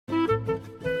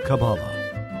Kabbalah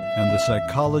and the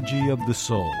Psychology of the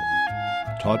Soul,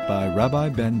 taught by Rabbi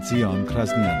Ben Zion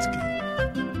Krasniansky.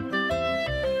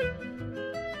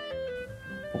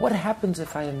 What happens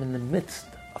if I am in the midst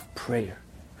of prayer?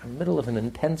 I'm in the middle of an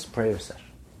intense prayer session,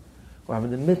 or I'm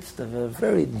in the midst of a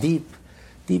very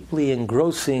deeply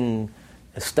engrossing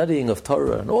studying of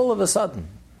Torah, and all of a sudden,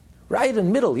 right in the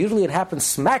middle, usually it happens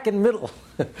smack in the middle,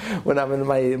 when I'm in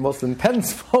my most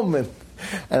intense moment,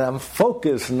 and I'm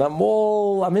focused, and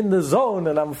I'm in the zone,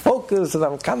 and I'm focused, and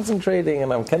I'm concentrating,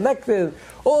 and I'm connected,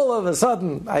 all of a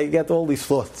sudden, I get all these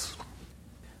thoughts.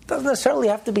 It doesn't necessarily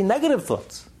have to be negative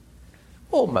thoughts.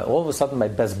 All of a sudden, my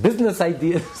best business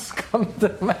ideas come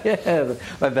to my head,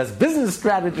 my best business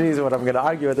strategies, what I'm going to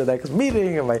argue at the next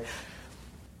meeting, and my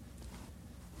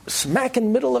smack in the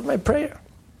middle of my prayer.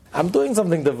 I'm doing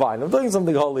something divine. I'm doing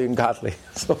something holy and godly.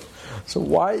 So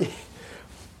why?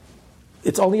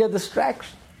 It's only a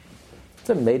distraction. It's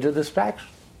a major distraction.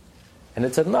 And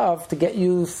it's enough to get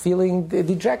you feeling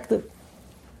dejected.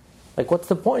 Like, what's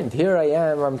the point? Here I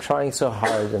am, I'm trying so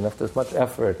hard, and after much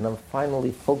effort, and I'm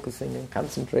finally focusing and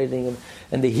concentrating,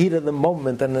 and the heat of the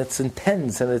moment, and it's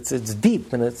intense, and it's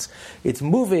deep, and it's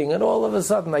moving, and all of a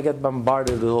sudden I get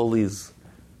bombarded with all these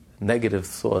negative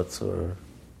thoughts or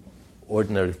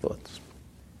ordinary thoughts.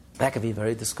 That can be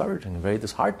very discouraging, very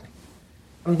disheartening.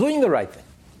 I'm doing the right thing.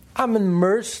 I'm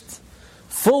immersed,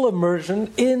 full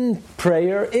immersion in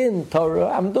prayer, in Torah.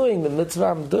 I'm doing the mitzvah,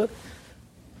 I'm doing.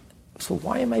 So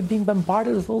why am I being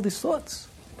bombarded with all these thoughts?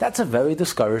 That's a very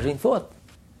discouraging thought.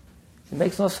 It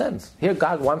makes no sense. Here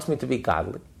God wants me to be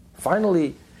godly.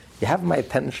 Finally, you have my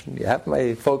attention, you have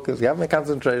my focus, you have my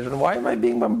concentration. Why am I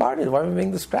being bombarded? Why am I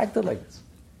being distracted like this?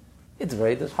 It's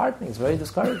very disheartening, it's very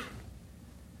discouraging.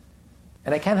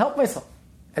 And I can't help myself.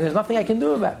 And there's nothing I can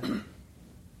do about it.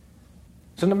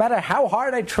 So no matter how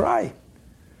hard I try,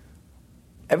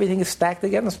 everything is stacked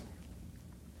against me.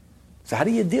 So how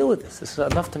do you deal with this? It's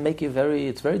enough to make you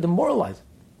it's very demoralizing.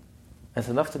 It's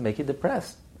enough to make you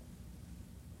depressed.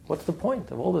 What's the point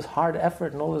of all this hard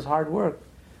effort and all this hard work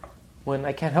when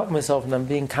I can't help myself and I'm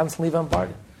being constantly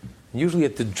bombarded? Usually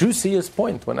at the juiciest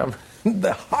point, when I'm in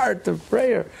the heart of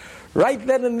prayer, right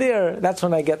then and there, that's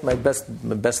when I get my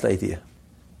best idea.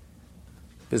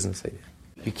 Business idea.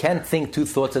 You can't think two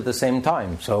thoughts at the same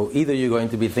time. So either you're going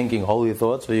to be thinking holy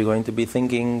thoughts or you're going to be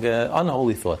thinking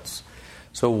unholy thoughts.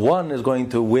 So one is going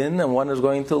to win and one is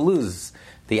going to lose.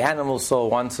 The animal soul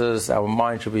wants our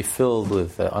mind should be filled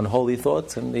with unholy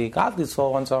thoughts, and the godly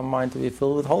soul wants our mind to be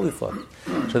filled with holy thoughts.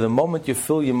 So the moment you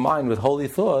fill your mind with holy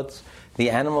thoughts,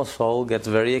 the animal soul gets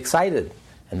very excited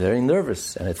and very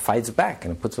nervous, and it fights back,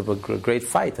 and it puts up a great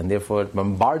fight, and therefore it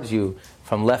bombards you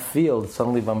from left field,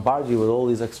 suddenly bombards you with all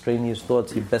these extraneous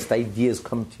thoughts. Your best ideas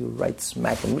come to you right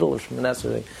smack in the middle of Shemoneh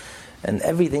Esrei. And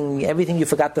everything you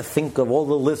forgot to think of, all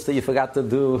the lists that you forgot to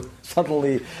do,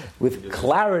 suddenly, with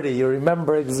clarity, you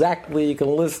remember exactly, you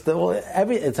can list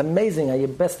it's amazing how your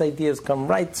best ideas come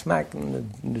right smack in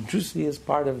the juiciest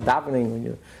part of davening when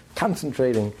you're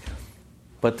concentrating.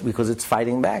 But because it's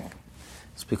fighting back.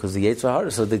 It's because the Yetzer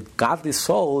Hara, so the godly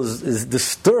soul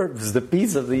disturbs the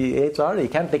peace of the Yetzer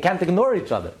Hara. They can't ignore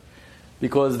each other.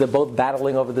 Because they're both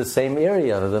battling over the same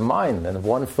area of the mind. And if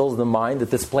one fills the mind,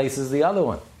 it displaces the other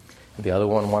one. The other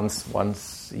one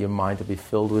wants your mind to be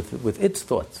filled with its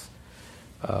thoughts.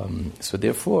 So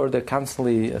therefore, they're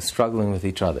constantly struggling with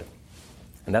each other.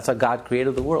 And that's how God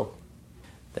created the world.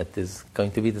 That there's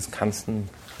going to be this constant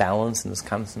balance and this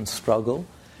constant struggle.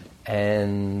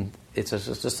 And it's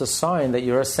just a sign that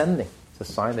you're ascending. It's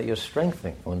a sign that you're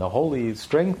strengthening. When the holy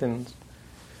strengthens,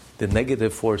 the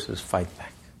negative forces fight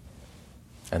back.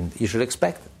 And you should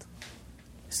expect it.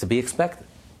 It's to be expected.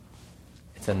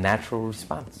 It's a natural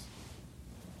response.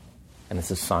 And it's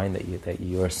a sign that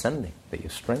you're ascending, that you're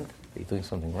strengthened, that you're doing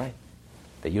something right,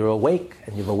 that you're awake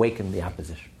and you've awakened the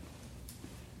opposition.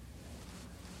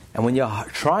 And when you're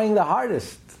trying the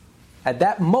hardest, at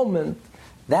that moment,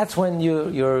 that's when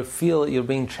you feel you're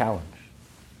being challenged.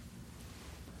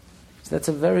 So that's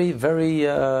a very, very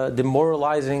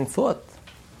demoralizing thought.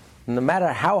 No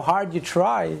matter how hard you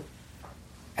try,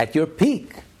 at your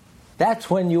peak, that's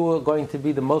when you are going to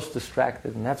be the most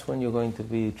distracted, and that's when you're going to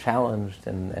be challenged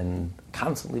and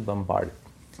constantly bombarded.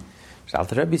 So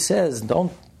Alter Rebbe says,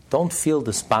 don't feel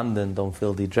despondent, don't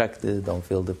feel dejected, don't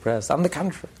feel depressed. On the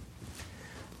contrary,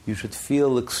 you should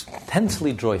feel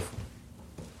intensely joyful.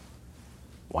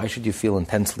 Why should you feel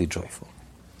intensely joyful?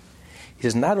 He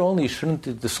says, not only shouldn't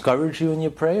it discourage you in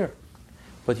your prayer,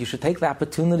 but you should take the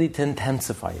opportunity to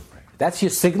intensify your prayer. That's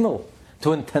your signal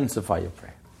to intensify your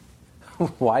prayer.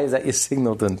 Why is that your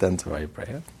signal to intensify your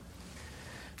prayer?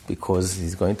 Because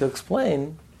he's going to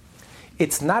explain,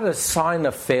 it's not a sign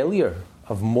of failure,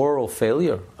 of moral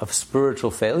failure, of spiritual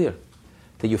failure,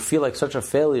 that you feel like such a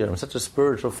failure, I'm such a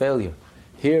spiritual failure.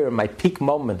 Here, in my peak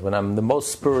moment, when I'm the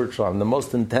most spiritual, I'm the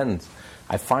most intense,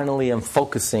 I finally am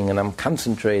focusing and I'm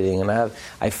concentrating and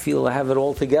I feel I have it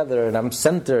all together and I'm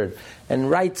centered. And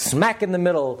right smack in the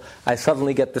middle, I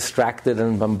suddenly get distracted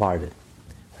and bombarded.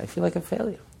 I feel like a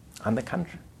failure. On the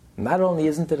contrary. Not only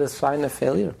isn't it a sign of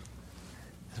failure,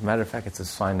 as a matter of fact, it's a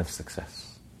sign of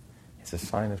success. It's a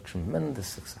sign of tremendous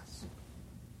success.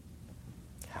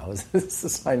 How is this a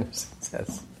sign of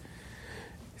success?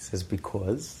 He says,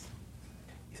 because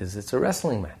he says it's a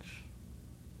wrestling match.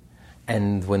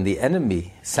 And when the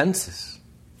enemy senses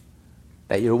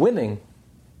that you're winning,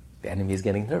 the enemy is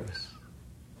getting nervous.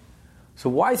 So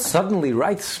why suddenly,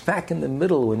 right smack in the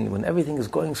middle, when everything is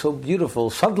going so beautiful,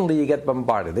 suddenly you get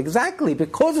bombarded? Exactly,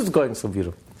 because it's going so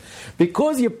beautiful.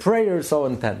 Because your prayer is so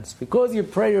intense. Because your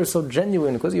prayer is so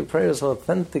genuine. Because your prayer is so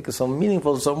authentic, so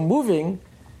meaningful, so moving,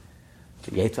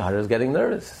 the Yetzer Hara is getting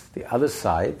nervous. The other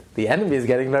side, the enemy is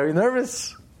getting very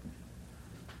nervous.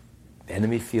 The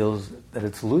enemy feels that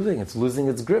it's losing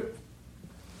its grip.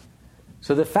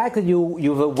 So the fact that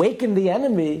you've awakened the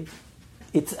enemy,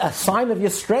 it's a sign of your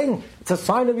strength. It's a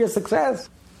sign of your success.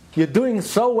 You're doing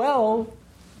so well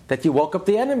that you woke up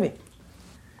the enemy.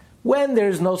 When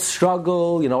there's no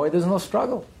struggle, you know why there's no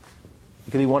struggle?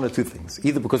 It can be one of two things.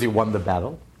 Either because you won the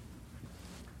battle,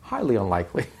 highly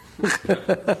unlikely.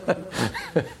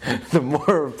 The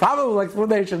more probable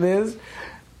explanation is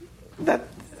that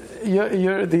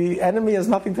the enemy has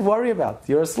nothing to worry about.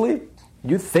 You're asleep.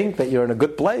 You think that you're in a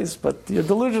good place, but you're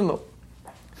delusional.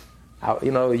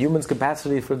 A human's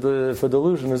capacity for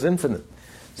delusion is infinite.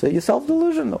 So you're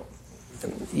self-delusional.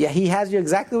 Yeah, he has you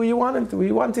exactly where you want him to, where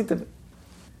you want it to be.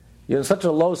 You're in such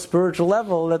a low spiritual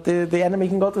level that the enemy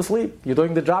can go to sleep. You're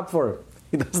doing the job for him.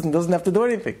 He doesn't have to do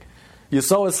anything. You're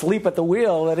so asleep at the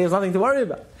wheel that he has nothing to worry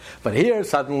about. But here,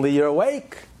 suddenly you're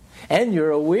awake, and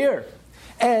you're aware,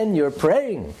 and you're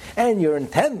praying, and you're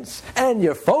intense, and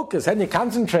you're focused, and you're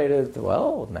concentrated.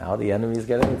 Well, now the enemy is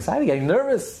getting excited, getting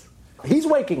nervous. He's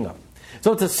waking up.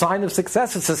 So it's a sign of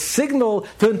success. It's a signal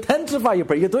to intensify your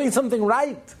prayer. You're doing something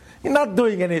right. You're not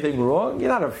doing anything wrong. You're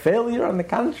not a failure. On the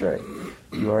contrary,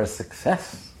 you are a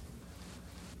success.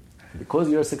 Because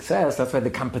you're a success, that's why the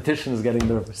competition is getting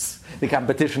nervous. The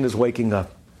competition is waking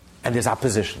up. And there's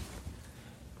opposition.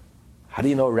 How do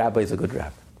you know a rabbi is a good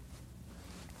rabbi?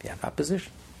 You have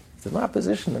opposition. If there's no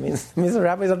opposition, that means the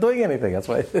rabbi is not doing anything. That's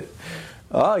why,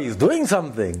 he's doing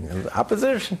something. And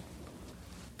opposition.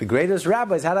 The greatest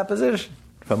rabbis had opposition.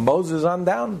 From Moses on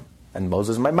down. And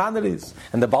Moses Maimonides.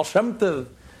 And the Baal Shem Tov.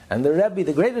 And the Rebbe.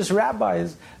 The greatest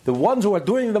rabbis. The ones who are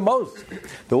doing the most.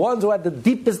 The ones who had the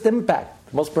deepest impact.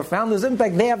 The most profoundest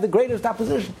impact. They have the greatest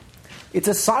opposition. It's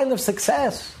a sign of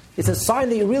success. It's a sign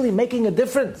that you're really making a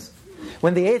difference.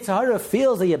 When the Yetzer Hara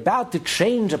feels that you're about to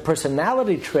change a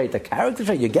personality trait, a character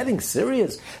trait, you're getting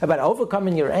serious about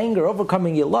overcoming your anger,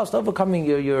 overcoming your lust, overcoming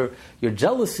your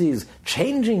jealousies,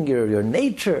 changing your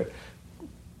nature.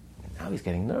 Now he's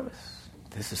getting nervous.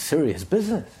 This is serious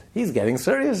business. He's getting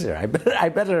serious here. I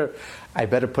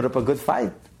better put up a good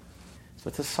fight. So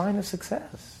it's a sign of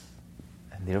success.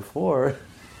 And therefore,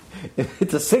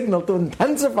 it's a signal to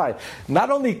intensify.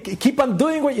 Not only keep on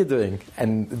doing what you're doing,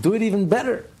 and do it even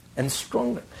better and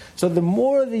stronger. So the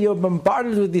more that you're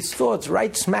bombarded with these thoughts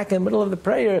right smack in the middle of the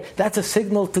prayer, that's a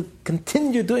signal to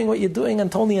continue doing what you're doing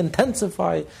and to only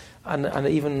intensify on an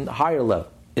even higher level.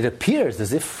 It appears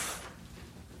as if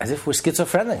we're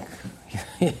schizophrenic.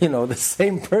 The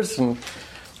same person,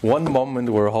 one moment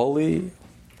we're holy,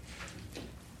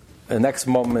 the next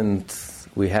moment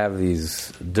we have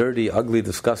these dirty, ugly,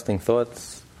 disgusting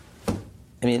thoughts.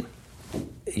 I mean,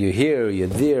 you're here, you're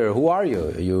there. Who are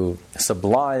you? Are you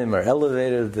sublime or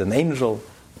elevated, an angel?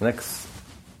 The next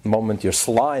moment you're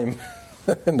slime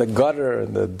in the gutter,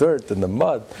 in the dirt, in the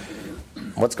mud.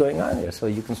 What's going on here? So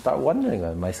you can start wondering,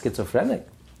 am I schizophrenic?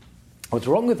 What's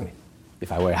wrong with me?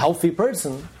 If I were a healthy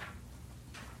person,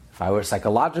 if I were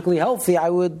psychologically healthy, I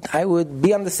would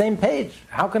be on the same page.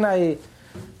 How can I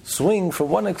swing from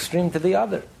one extreme to the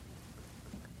other?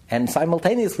 And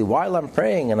simultaneously, while I'm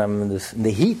praying and I'm in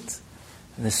the heat,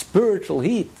 in the spiritual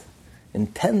heat,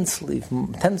 intense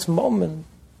moment,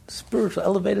 spiritual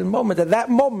elevated moment, at that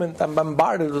moment I'm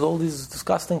bombarded with all these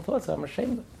disgusting thoughts I'm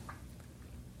ashamed of.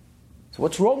 So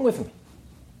what's wrong with me?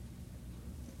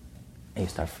 And you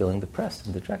start feeling depressed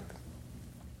and dejected.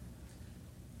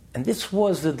 And this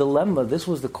was the dilemma, this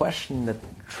was the question that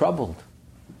troubled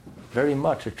very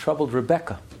much. It troubled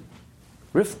Rebecca,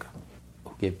 Rivka,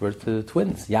 who gave birth to the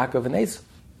twins, Yaakov and Esau.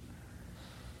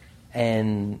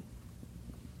 And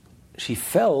she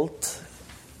felt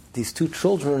these two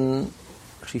children,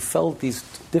 she felt these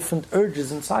different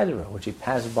urges inside of her. When she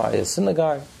passed by a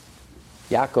synagogue,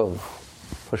 Yaakov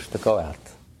pushed the go out,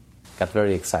 got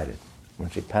very excited. When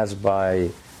she passed by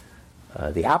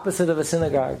the opposite of a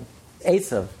synagogue,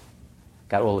 Esav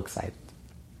got all excited.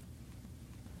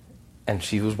 And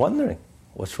she was wondering,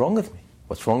 what's wrong with me?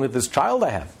 What's wrong with this child I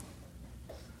have?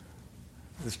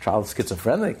 This child's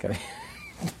schizophrenic. I mean,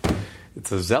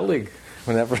 it's a zelig.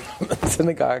 Whenever I'm in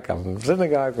synagogue, I'm in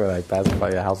synagogue. When I pass by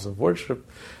a house of worship,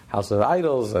 house of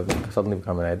idols, I suddenly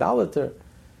become an idolater.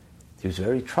 She was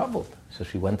very troubled. So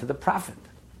she went to the prophet.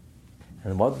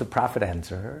 And what did the prophet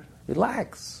answer her?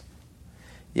 Relax.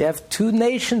 You have two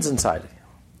nations inside of you.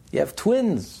 You have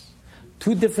twins,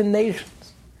 two different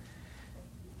nations.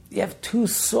 You have two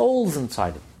souls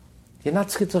inside of you. You're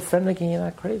not schizophrenic and you're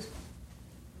not crazy.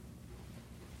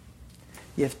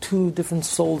 You have two different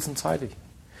souls inside of you.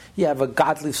 You have a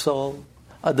godly soul,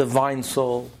 a divine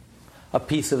soul, a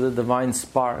piece of the divine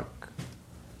spark,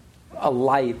 a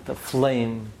light, a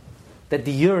flame that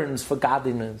yearns for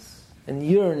godliness and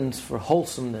yearns for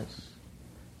wholesomeness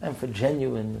and for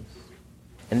genuineness.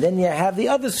 And then you have the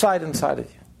other side inside of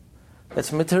you.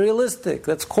 That's materialistic,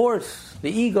 that's coarse,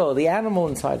 the ego, the animal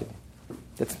inside of you.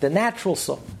 That's the natural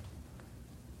soul.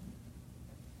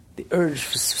 The urge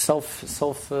for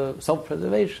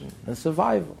self-preservation and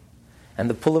survival. And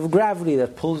the pull of gravity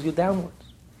that pulls you downwards.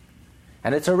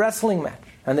 And it's a wrestling match.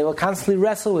 And they will constantly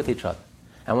wrestle with each other.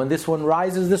 And when this one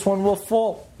rises, this one will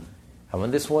fall. And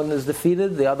when this one is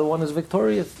defeated, the other one is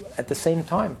victorious at the same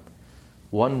time.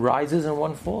 One rises and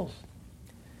one falls.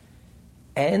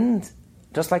 And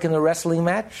just like in a wrestling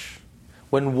match,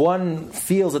 when one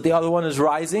feels that the other one is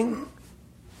rising,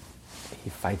 he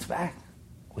fights back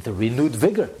with a renewed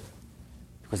vigor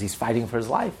because he's fighting for his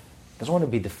life. He doesn't want to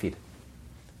be defeated.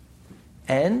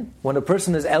 And when a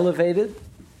person is elevated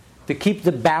to keep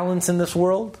the balance in this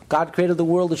world, God created the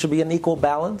world, there should be an equal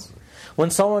balance.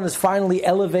 When someone is finally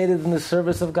elevated in the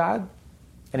service of God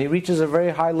and he reaches a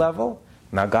very high level,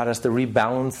 now God has to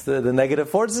rebalance the negative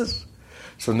forces.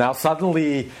 So now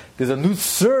suddenly there's a new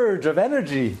surge of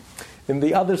energy in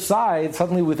the other side,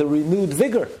 suddenly with a renewed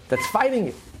vigor that's fighting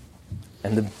it.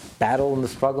 And the battle and the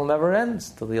struggle never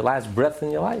ends till the last breath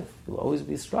in your life. You'll always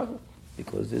be struggling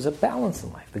because there's a balance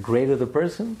in life. The greater the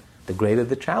person, the greater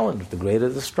the challenge, the greater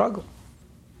the struggle.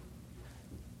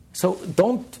 So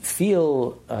don't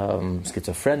feel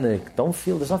schizophrenic. Don't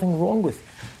feel there's nothing wrong with you.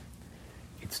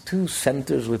 It's two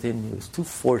centers within you. It's two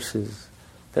forces.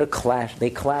 They clash.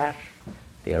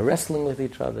 They are wrestling with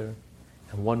each other.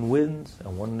 And one wins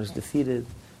and one is defeated.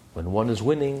 When one is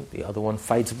winning, the other one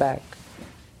fights back.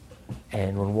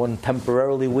 And when one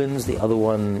temporarily wins, the other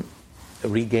one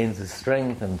regains his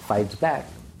strength and fights back.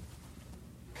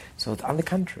 So on the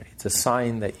contrary, it's a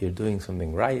sign that you're doing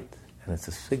something right, and it's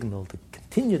a signal to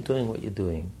continue doing what you're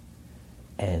doing.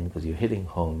 And because you're hitting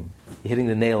home, you're hitting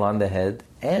the nail on the head,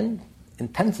 and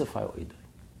intensify what you're doing.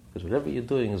 Because whatever you're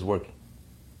doing is working.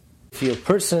 If you're a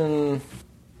person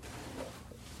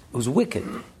who's wicked,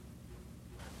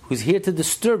 who's here to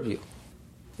disturb you,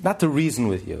 not to reason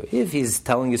with you. If he's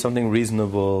telling you something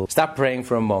reasonable, stop praying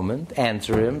for a moment,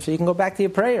 answer him, so you can go back to your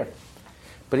prayer.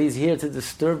 But he's here to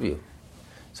disturb you.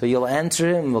 So you'll answer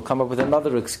him, he'll come up with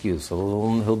another excuse,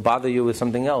 he'll bother you with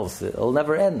something else. It'll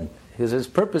never end, because his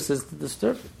purpose is to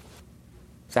disturb you.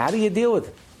 So how do you deal with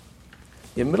it?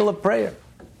 You're in the middle of prayer,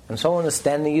 and someone is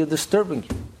standing you, disturbing you.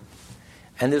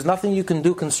 And there's nothing you can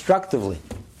do constructively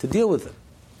to deal with it,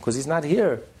 because he's not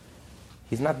here.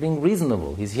 He's not being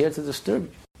reasonable. He's here to disturb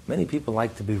you. Many people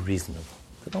like to be reasonable.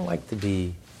 They don't like to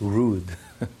be rude.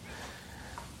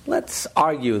 Let's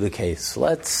argue the case.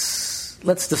 Let's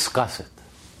discuss it.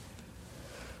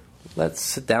 Let's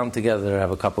sit down together, have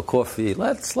a cup of coffee.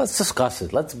 Let's discuss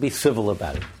it. Let's be civil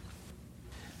about it.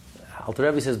 Alter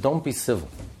Rebbe says, don't be civil.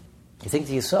 You think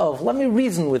to yourself, let me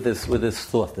reason with this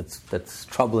thought that's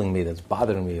troubling me, that's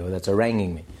bothering me, or that's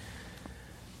haranguing me.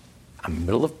 I'm in the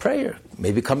middle of prayer.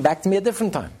 Maybe come back to me a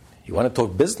different time. You want to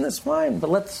talk business? Fine, but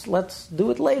let's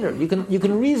do it later. You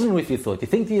can reason with your thought. You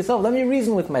think to yourself, let me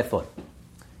reason with my thought.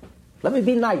 Let me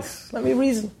be nice. Let me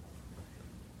reason.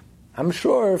 I'm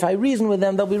sure if I reason with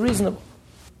them, they'll be reasonable.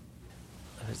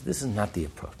 This is not the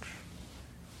approach.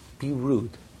 Be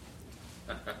rude.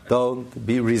 Don't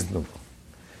be reasonable.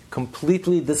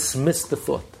 Completely dismiss the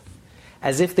thought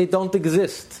as if they don't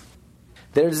exist.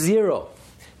 They're zero.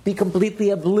 Be completely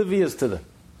oblivious to them.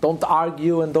 Don't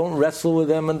argue and don't wrestle with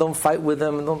them and don't fight with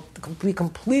them and don't be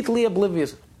completely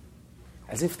oblivious.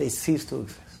 As if they cease to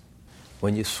exist.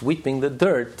 When you're sweeping the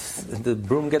dirt, the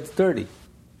broom gets dirty.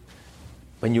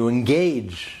 When you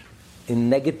engage in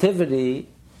negativity,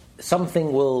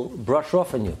 something will brush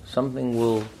off on you. Something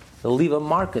will leave a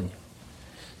mark on you.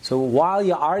 So while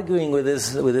you're arguing with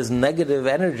this negative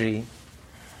energy,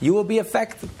 you will be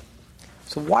affected.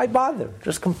 So why bother?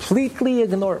 Just completely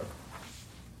ignore it.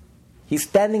 He's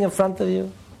standing in front of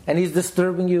you, and he's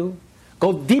disturbing you.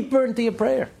 Go deeper into your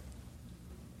prayer.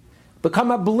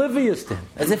 Become oblivious to him,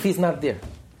 as if he's not there.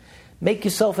 Make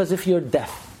yourself as if you're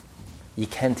deaf. You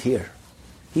can't hear.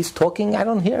 He's talking, I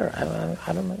don't hear.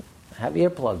 I don't know. I have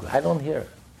earplugs. I don't hear.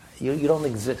 You don't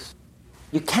exist.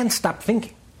 You can't stop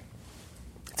thinking.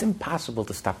 It's impossible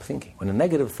to stop thinking. When a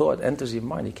negative thought enters your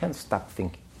mind, you can't stop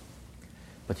thinking.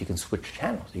 But you can switch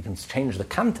channels. You can change the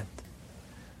content.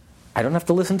 I don't have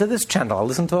to listen to this channel. I'll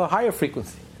listen to a higher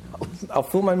frequency. I'll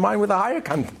fill my mind with a higher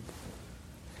content.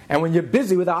 And when you're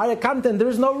busy with a higher content, there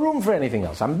is no room for anything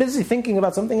else. I'm busy thinking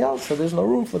about something else, so there's no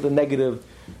room for the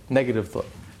negative thought.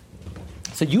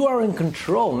 So you are in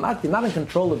control. You're not in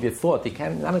control of your thought. You're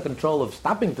not in control of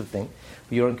stopping to think.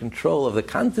 But you're in control of the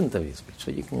content of your speech.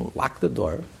 So you can lock the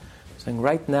door, saying,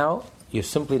 right now, you're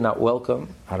simply not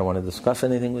welcome. I don't want to discuss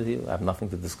anything with you. I have nothing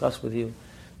to discuss with you.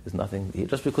 There's nothing.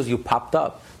 Just because you popped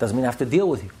up doesn't mean I have to deal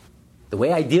with you. The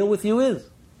way I deal with you is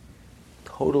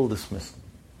total dismissal.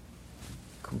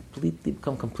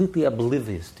 Become completely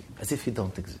oblivious to you, as if you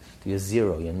don't exist. You're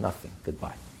zero, you're nothing.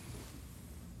 Goodbye.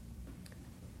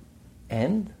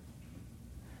 And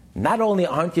not only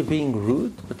aren't you being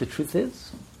rude, but the truth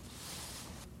is,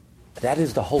 that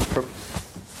is the whole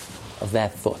purpose of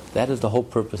that thought. That is the whole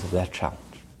purpose of that challenge.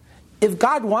 If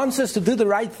God wants us to do the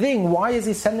right thing, why is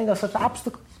he sending us such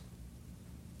obstacles?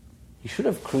 He should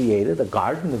have created a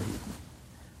garden of Eden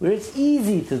where it's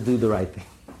easy to do the right thing,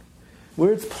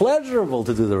 where it's pleasurable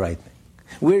to do the right thing,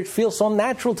 where it feels so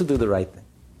natural to do the right thing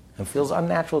and feels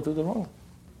unnatural to do the wrong thing.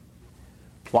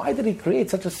 Why did he create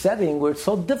such a setting where it's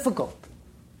so difficult?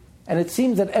 And it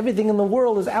seems that everything in the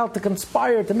world is out to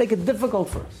conspire to make it difficult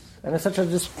for us. And it's such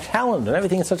a challenge, and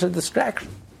everything is such a distraction.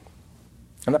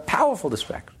 And a powerful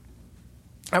distraction.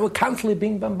 And we're constantly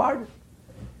being bombarded.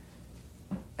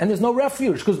 And there's no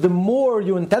refuge, because the more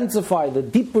you intensify, the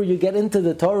deeper you get into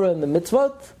the Torah and the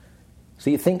mitzvot, so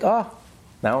you think, now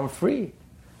I'm free.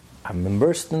 I'm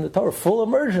immersed in the Torah, full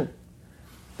immersion.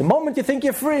 The moment you think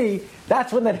you're free,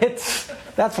 that's when it hits.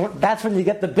 That's when you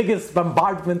get the biggest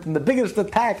bombardment and the biggest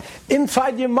attack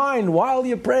inside your mind while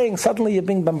you're praying. Suddenly you're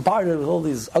being bombarded with all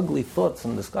these ugly thoughts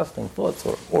and disgusting thoughts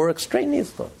or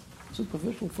extraneous thoughts,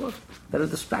 superficial thoughts that are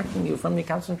distracting you from your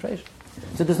concentration.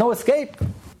 So there's no escape.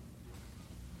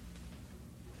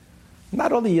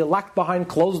 Not only you're locked behind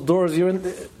closed doors,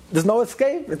 there's no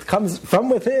escape. It comes from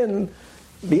within.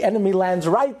 The enemy lands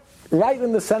right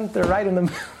in the center, right in the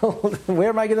middle. Where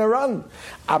am I going to run?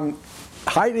 I'm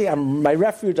hiding, I'm my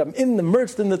refuge, I'm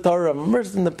immersed in the Torah, I'm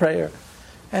immersed in the prayer.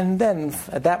 And then,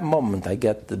 at that moment, I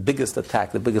get the biggest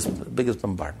attack, the biggest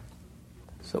bombardment.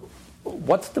 So,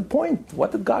 what's the point?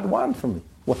 What did God want from me?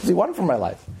 What does he want from my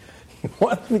life? He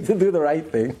wants me to do the right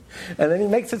thing, and then he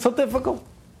makes it so difficult.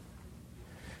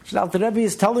 So the Rebbe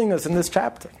is telling us in this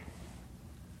chapter,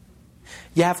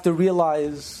 you have to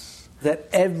realize that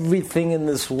everything in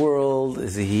this world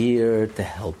is here to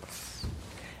help us.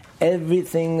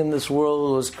 Everything in this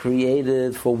world was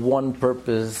created for one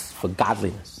purpose, for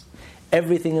godliness.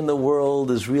 Everything in the world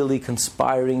is really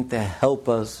conspiring to help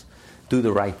us do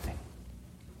the right thing.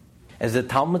 As the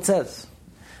Talmud says,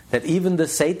 that even the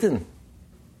Satan,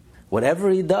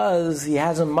 whatever he does, he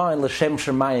has in mind l'shem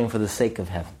shemayim, for the sake of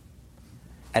heaven.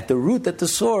 At the root, at the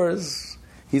source,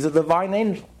 he's a divine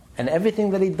angel. And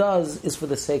everything that he does is for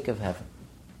the sake of heaven.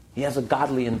 He has a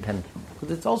godly intent.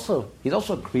 Because he's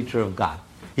also a creature of God.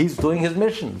 He's doing his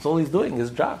mission. That's all he's doing,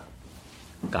 his job.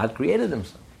 God created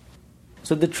himself.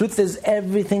 So the truth is,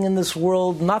 everything in this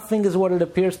world, nothing is what it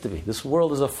appears to be. This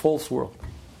world is a false world.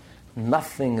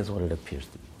 Nothing is what it appears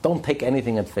to be. Don't take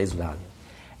anything at face value.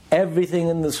 Everything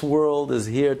in this world is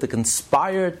here to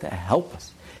conspire to help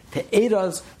us, to aid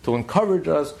us, to encourage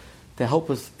us, to help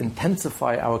us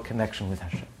intensify our connection with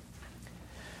Hashem.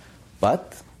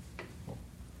 But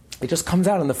it just comes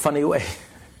out in a funny way.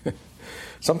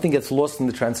 Something gets lost in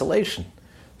the translation.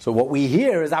 So what we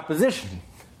hear is opposition.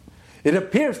 It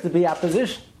appears to be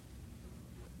opposition.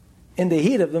 In the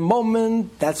heat of the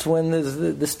moment, that's when there's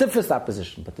the stiffest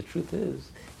opposition. But the truth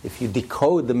is, if you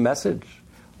decode the message,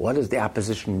 what is the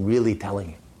opposition really telling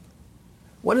you?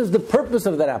 What is the purpose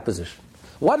of that opposition?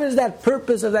 What is that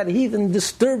purpose of that heathen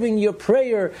disturbing your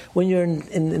prayer when you're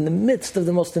in the midst of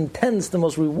the most intense, the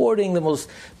most rewarding, the most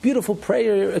beautiful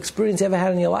prayer experience you ever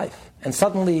had in your life? And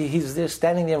suddenly he's there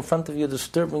standing there in front of you,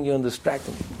 disturbing you and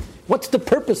distracting you. What's the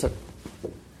purpose of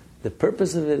it? The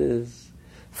purpose of it is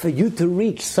for you to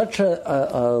reach such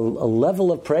a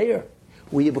level of prayer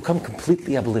where you become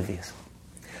completely oblivious.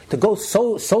 To go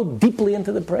so deeply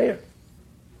into the prayer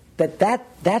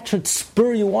that should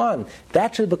spur you on.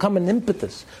 That should become an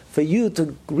impetus for you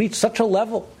to reach such a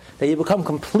level that you become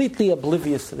completely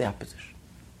oblivious to the opposition.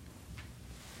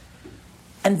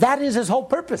 And that is his whole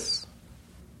purpose.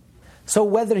 So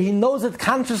whether he knows it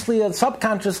consciously or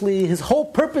subconsciously, his whole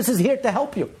purpose is here to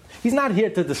help you. He's not here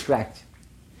to distract you.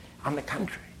 On the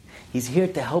contrary, he's here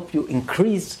to help you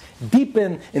increase,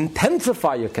 deepen,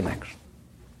 intensify your connection.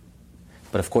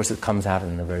 But of course it comes out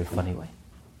in a very funny way.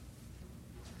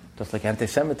 Just like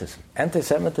anti-Semitism.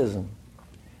 Anti-Semitism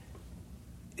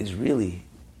is really,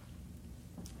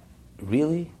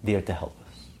 really there to help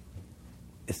us.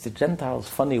 It's the Gentiles'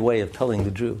 funny way of telling the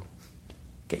Jew,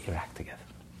 get your act together.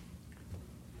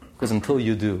 Because until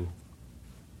you do,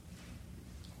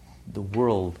 the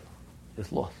world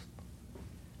is lost.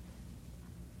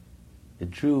 The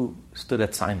Jew stood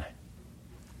at Sinai.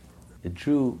 The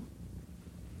Jew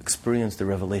experienced the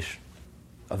revelation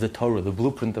of the Torah, the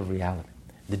blueprint of reality.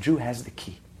 The Jew has the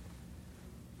key.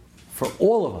 For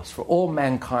all of us, for all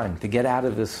mankind, to get out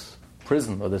of this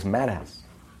prison or this madhouse,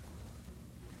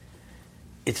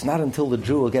 it's not until the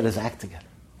Jew will get his act together,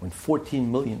 when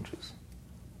 14 million Jews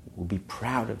will be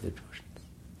proud of their Jewishness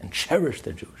and cherish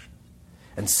their Jewishness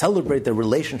and celebrate their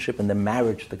relationship and their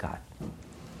marriage to God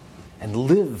and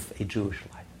live a Jewish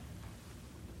life.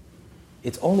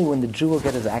 It's only when the Jew will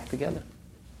get his act together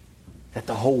that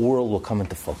the whole world will come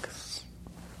into focus.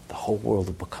 The whole world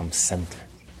will become centered.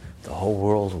 The whole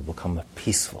world will become a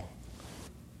peaceful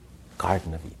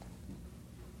Garden of Eden.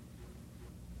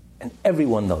 And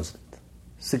everyone knows it.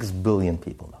 6 billion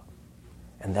people know.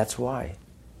 And that's why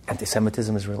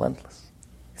anti-Semitism is relentless.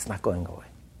 It's not going away.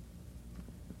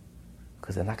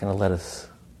 Because they're not going to let us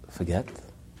forget,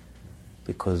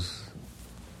 because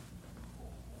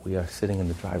we are sitting in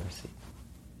the driver's seat.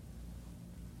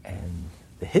 And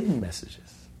the hidden message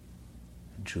is,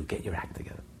 Jew, get your act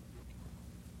together.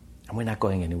 And we're not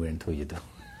going anywhere until you do.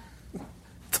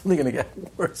 It's only going to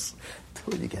get worse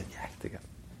until you get your act together.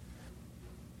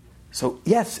 So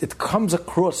yes, it comes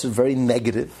across as very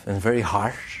negative and very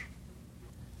harsh.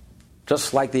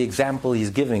 Just like the example he's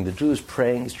giving. The Jew is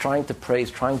praying, he's trying to pray,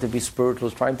 he's trying to be spiritual,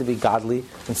 he's trying to be godly,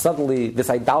 and suddenly this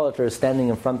idolater is standing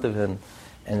in front of him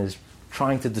and is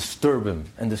trying to disturb him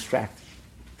and distract him.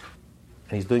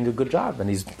 And he's doing a good job, and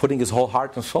he's putting his whole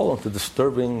heart and soul into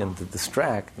disturbing and to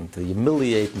distract and to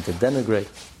humiliate and to denigrate.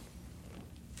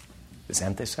 It's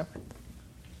anti-Semite.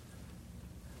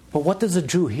 But what does a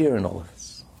Jew hear in all of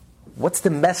this? What's the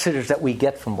message that we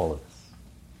get from all of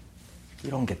this? We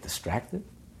don't get distracted.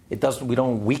 We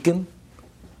don't weaken.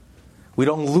 We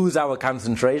don't lose our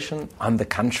concentration. On the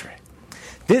contrary.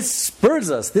 This spurs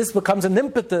us. This becomes an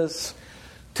impetus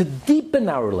to deepen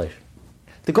our relation,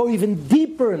 to go even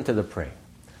deeper into the prayer,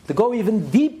 to go even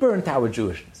deeper into our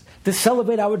Jewishness, to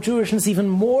celebrate our Jewishness even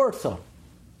more so.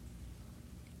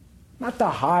 Not to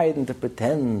hide and to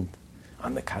pretend.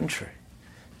 On the contrary,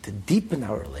 to deepen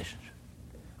our relationship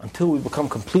until we become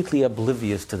completely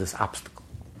oblivious to this obstacle.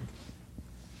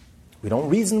 We don't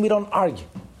reason, we don't argue.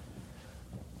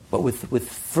 But with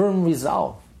firm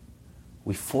resolve,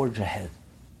 we forge ahead.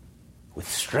 With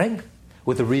strength,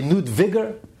 with a renewed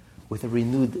vigor, with a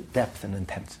renewed depth and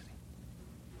intensity.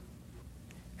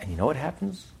 And you know what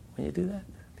happens when you do that?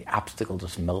 The obstacle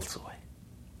just melts away.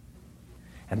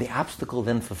 And the obstacle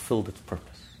then fulfilled its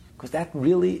purpose. Because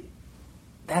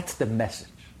that's the message.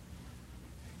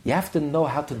 You have to know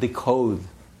how to decode.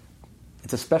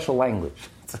 It's a special language.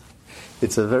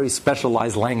 It's a very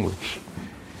specialized language.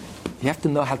 You have to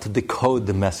know how to decode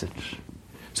the message.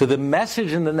 So the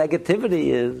message in the negativity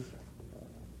is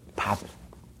positive.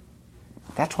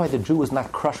 That's why the Jew was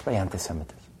not crushed by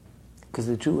anti-Semitism. Because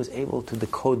the Jew was able to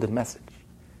decode the message.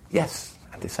 Yes,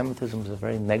 anti-Semitism is a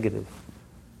very negative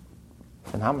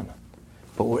phenomenon.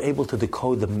 But we're able to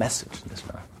decode the message in this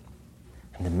phenomenon.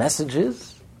 And the message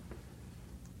is,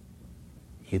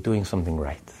 you're doing something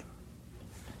right.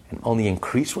 And only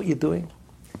increase what you're doing,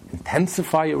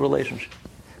 intensify your relationship,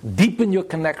 deepen your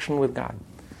connection with God,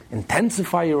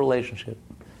 intensify your relationship,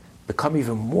 become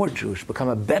even more Jewish, become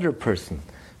a better person,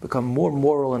 become more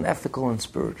moral and ethical and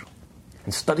spiritual,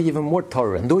 and study even more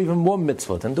Torah, and do even more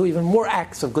mitzvot, and do even more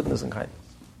acts of goodness and kindness.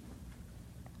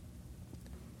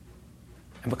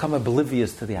 And become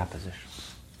oblivious to the opposition,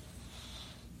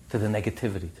 to the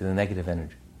negativity, to the negative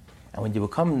energy. And when you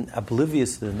become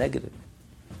oblivious to the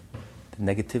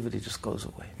negativity just goes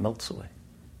away, melts away.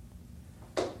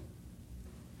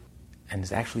 And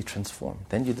is actually transformed.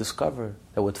 Then you discover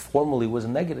that what formerly was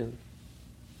negative,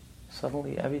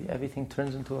 suddenly everything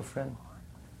turns into a friend.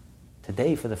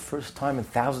 Today, for the first time in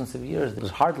thousands of years,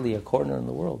 there's hardly a corner in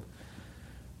the world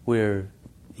where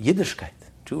Yiddishkeit,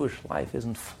 Jewish life,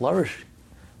 isn't flourishing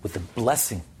with the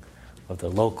blessing of the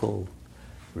local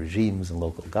regimes and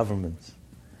local governments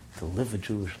to live a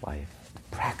Jewish life, to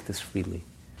practice freely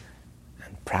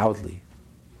and proudly,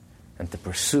 and to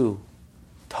pursue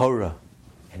Torah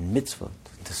and mitzvot,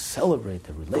 to celebrate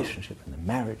the relationship and the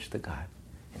marriage to God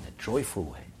in a joyful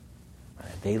way on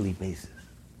a daily basis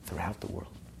throughout the world.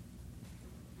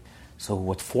 So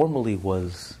what formerly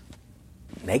was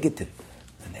negative,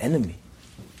 an enemy,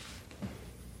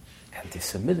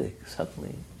 anti-Semitic,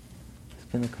 suddenly there's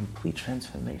been a complete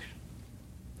transformation.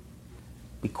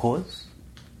 Because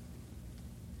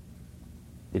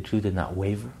the Jew did not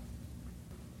waver,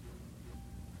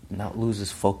 did not lose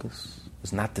his focus,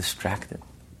 was not distracted.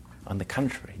 On the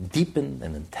contrary, deepened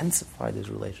and intensified his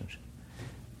relationship.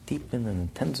 Deepened and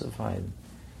intensified,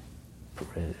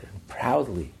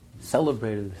 proudly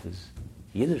celebrated his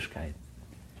Yiddishkeit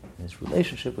and his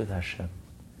relationship with Hashem.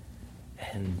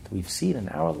 And we've seen in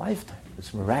our lifetime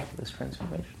this miraculous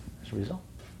transformation as a result.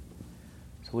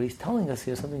 So what he's telling us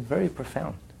here is something very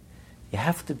profound. You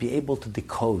have to be able to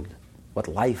decode what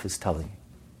life is telling you.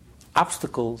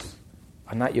 Obstacles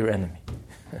are not your enemy.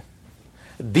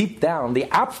 Deep down, the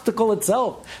obstacle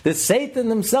itself, the Satan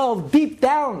himself, deep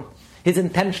down, his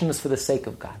intention is for the sake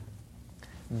of God.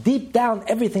 Deep down,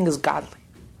 everything is godly.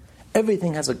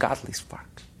 Everything has a godly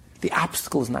spark. The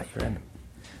obstacle is not your enemy.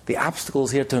 The obstacle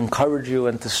is here to encourage you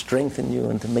and to strengthen you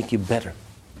and to make you better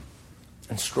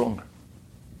and stronger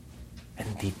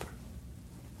and deeper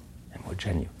and more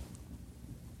genuine.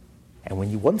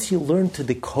 And once you learn to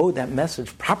decode that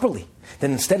message properly,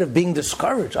 then instead of being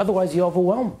discouraged, otherwise you're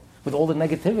overwhelmed with all the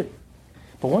negativity.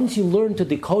 But once you learn to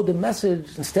decode the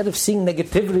message, instead of seeing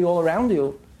negativity all around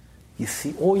you,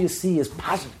 all you see is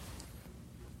positive.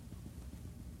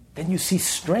 Then you see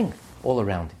strength all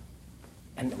around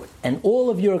you. And all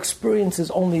of your experiences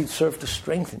only serve to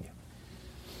strengthen you.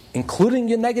 Including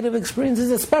your negative experiences,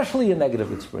 especially your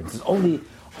negative experiences,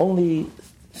 only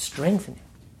strengthen you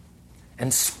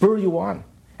and spur you on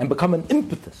and become an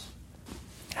impetus.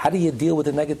 How do you deal with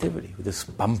the negativity, with this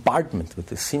bombardment, with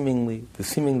the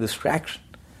seeming distraction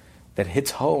that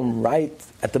hits home right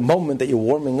at the moment that you're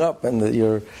warming up and that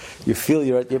you feel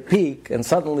you're at your peak, and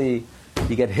suddenly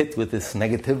you get hit with this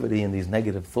negativity and these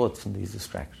negative thoughts and these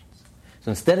distractions? So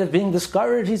instead of being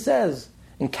discouraged, he says,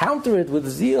 encounter it with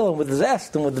zeal and with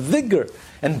zest and with vigor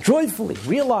and joyfully.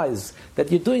 Realize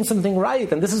that you're doing something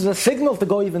right, and this is a signal to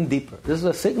go even deeper. This is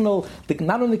a signal to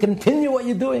not only continue what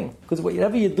you're doing, because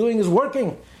whatever you're doing is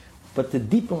working, but to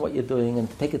deepen what you're doing and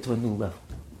to take it to a new level.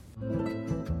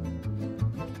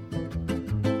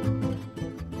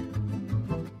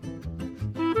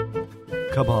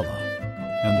 Kabbalah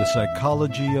and the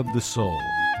Psychology of the Soul,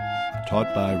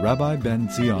 taught by Rabbi Ben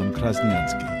Zion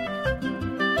Krasniansky.